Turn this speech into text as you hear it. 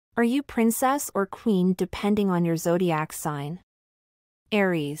Are you princess or queen depending on your zodiac sign?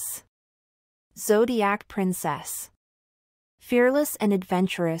 Aries. Zodiac princess. Fearless and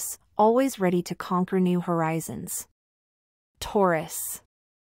adventurous, always ready to conquer new horizons. Taurus.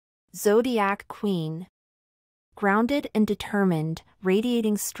 Zodiac queen. Grounded and determined,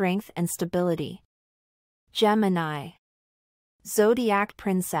 radiating strength and stability. Gemini. Zodiac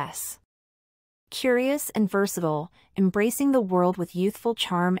princess. Curious and versatile, embracing the world with youthful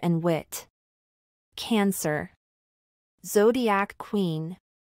charm and wit. Cancer. Zodiac queen.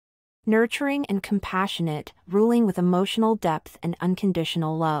 Nurturing and compassionate, ruling with emotional depth and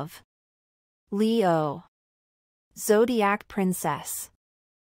unconditional love. Leo. Zodiac princess.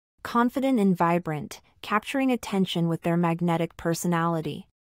 Confident and vibrant, capturing attention with their magnetic personality.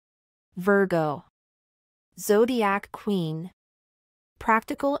 Virgo. Zodiac queen.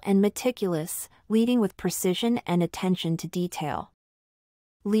 Practical and meticulous, leading with precision and attention to detail.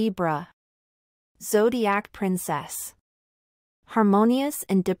 Libra. Zodiac princess. Harmonious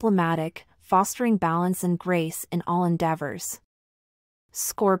and diplomatic, fostering balance and grace in all endeavors.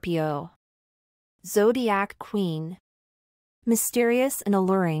 Scorpio. Zodiac queen. Mysterious and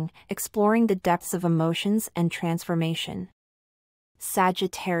alluring, exploring the depths of emotions and transformation.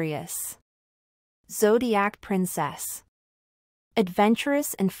 Sagittarius. Zodiac princess.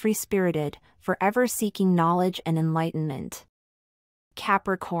 Adventurous and free-spirited, forever seeking knowledge and enlightenment.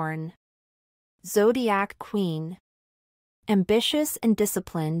 Capricorn. Zodiac queen. Ambitious and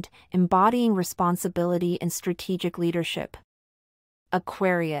disciplined, embodying responsibility and strategic leadership.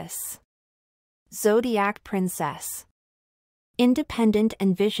 Aquarius. Zodiac princess. Independent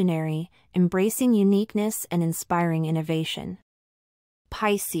and visionary, embracing uniqueness and inspiring innovation.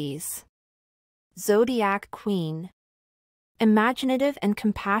 Pisces. Zodiac queen. Imaginative and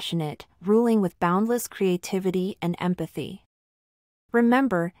compassionate, ruling with boundless creativity and empathy.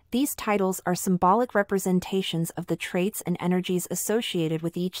 Remember, these titles are symbolic representations of the traits and energies associated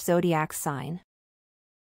with each zodiac sign.